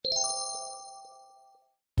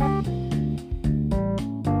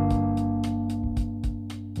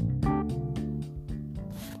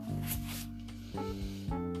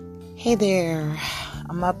Hey there,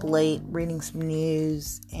 I'm up late reading some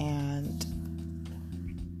news and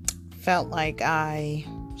felt like I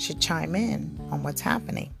should chime in on what's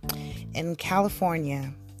happening in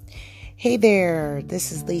California. Hey there,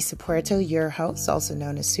 this is Lisa Puerto, your host, also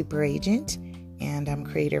known as Super Agent, and I'm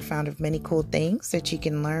creator, founder of many cool things that you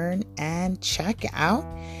can learn and check out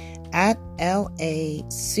at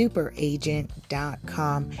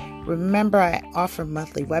lasuperagent.com. Remember, I offer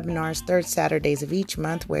monthly webinars, third Saturdays of each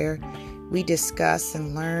month, where we discuss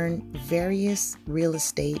and learn various real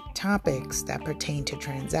estate topics that pertain to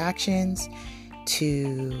transactions,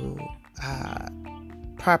 to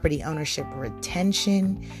property ownership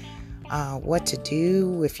retention, what to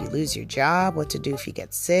do if you lose your job, what to do if you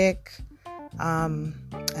get sick, and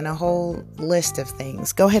a whole list of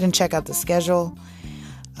things. Go ahead and check out the schedule.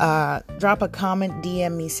 Drop a comment,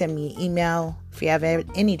 DM me, send me an email. If you have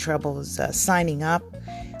any troubles signing up,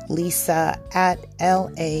 Lisa at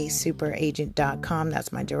lasuperagent.com.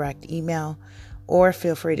 That's my direct email. Or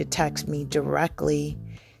feel free to text me directly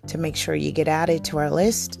to make sure you get added to our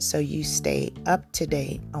list so you stay up to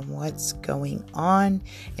date on what's going on.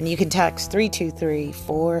 And you can text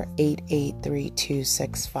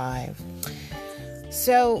 323-488-3265.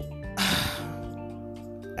 So,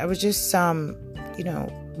 I was just,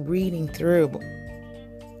 reading through,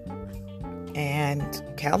 and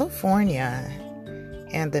California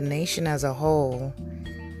and the nation as a whole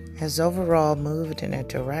has overall moved in a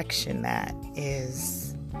direction that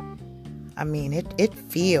is, it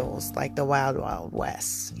feels like the wild, wild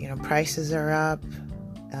west. Prices are up,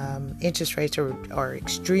 interest rates are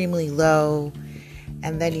extremely low,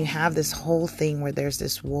 and then you have this whole thing where there's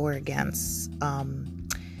this war against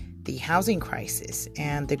the housing crisis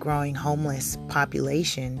and the growing homeless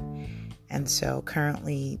population. And so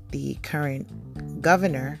currently the current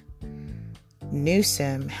governor,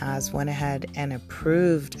 Newsom, has went ahead and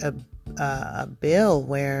approved a bill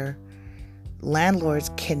where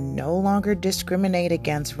landlords can no longer discriminate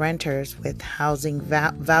against renters with housing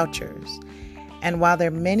vouchers. And while there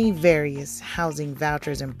are many various housing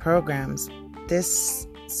vouchers and programs, this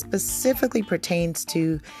specifically pertains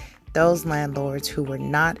to those landlords who were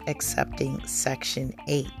not accepting Section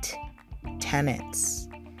 8 tenants.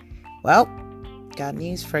 Well, got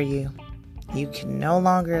news for you. You can no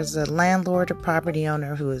longer, as a landlord or property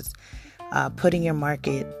owner who is putting up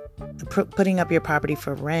your property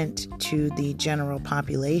for rent to the general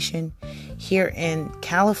population, here in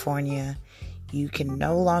California, you can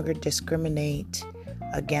no longer discriminate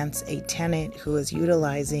against a tenant who is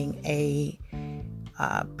utilizing a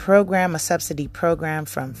subsidy program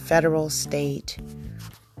from federal, state,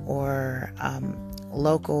 or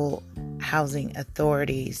local housing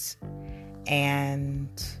authorities. And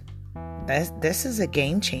this is a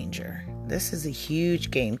game changer. This is a huge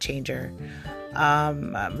game changer.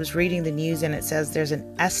 I was reading the news, and it says there's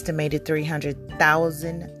an estimated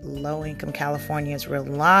 300,000 low-income Californians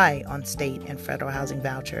rely on state and federal housing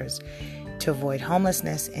vouchers to avoid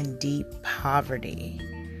homelessness and deep poverty.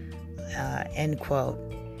 End quote.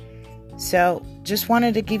 So just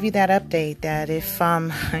wanted to give you that update that if,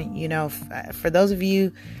 for those of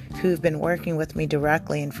you who've been working with me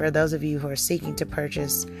directly, and for those of you who are seeking to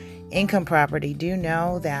purchase income property, do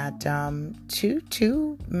know that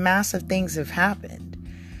two massive things have happened.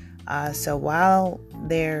 So while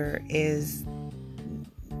there is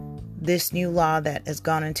this new law that has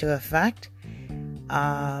gone into effect,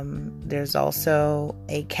 there's also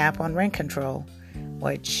a cap on rent control,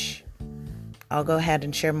 which I'll go ahead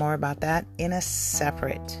and share more about that in a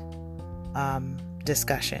separate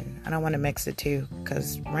discussion. I don't want to mix the two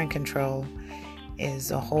because rent control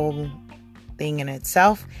is a whole thing in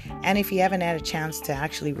itself. And if you haven't had a chance to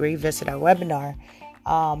actually revisit our webinar,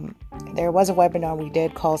 there was a webinar we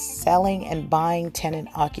did called Selling and Buying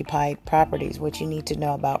Tenant-Occupied Properties, which you need to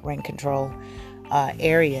know about rent control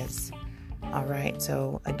areas. All right.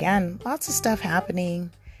 So again, lots of stuff happening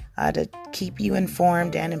to keep you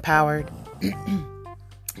informed and empowered.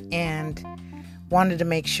 And wanted to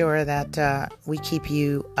make sure that we keep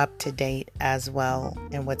you up to date as well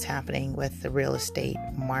in what's happening with the real estate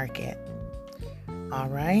market. All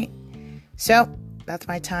right. So that's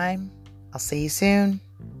my time. I'll see you soon.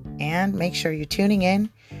 And make sure you're tuning in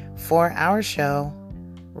for our show,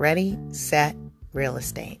 Ready, Set, Real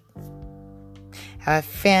Estate. Have a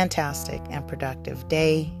fantastic and productive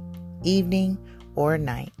day, evening, or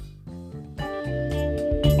night.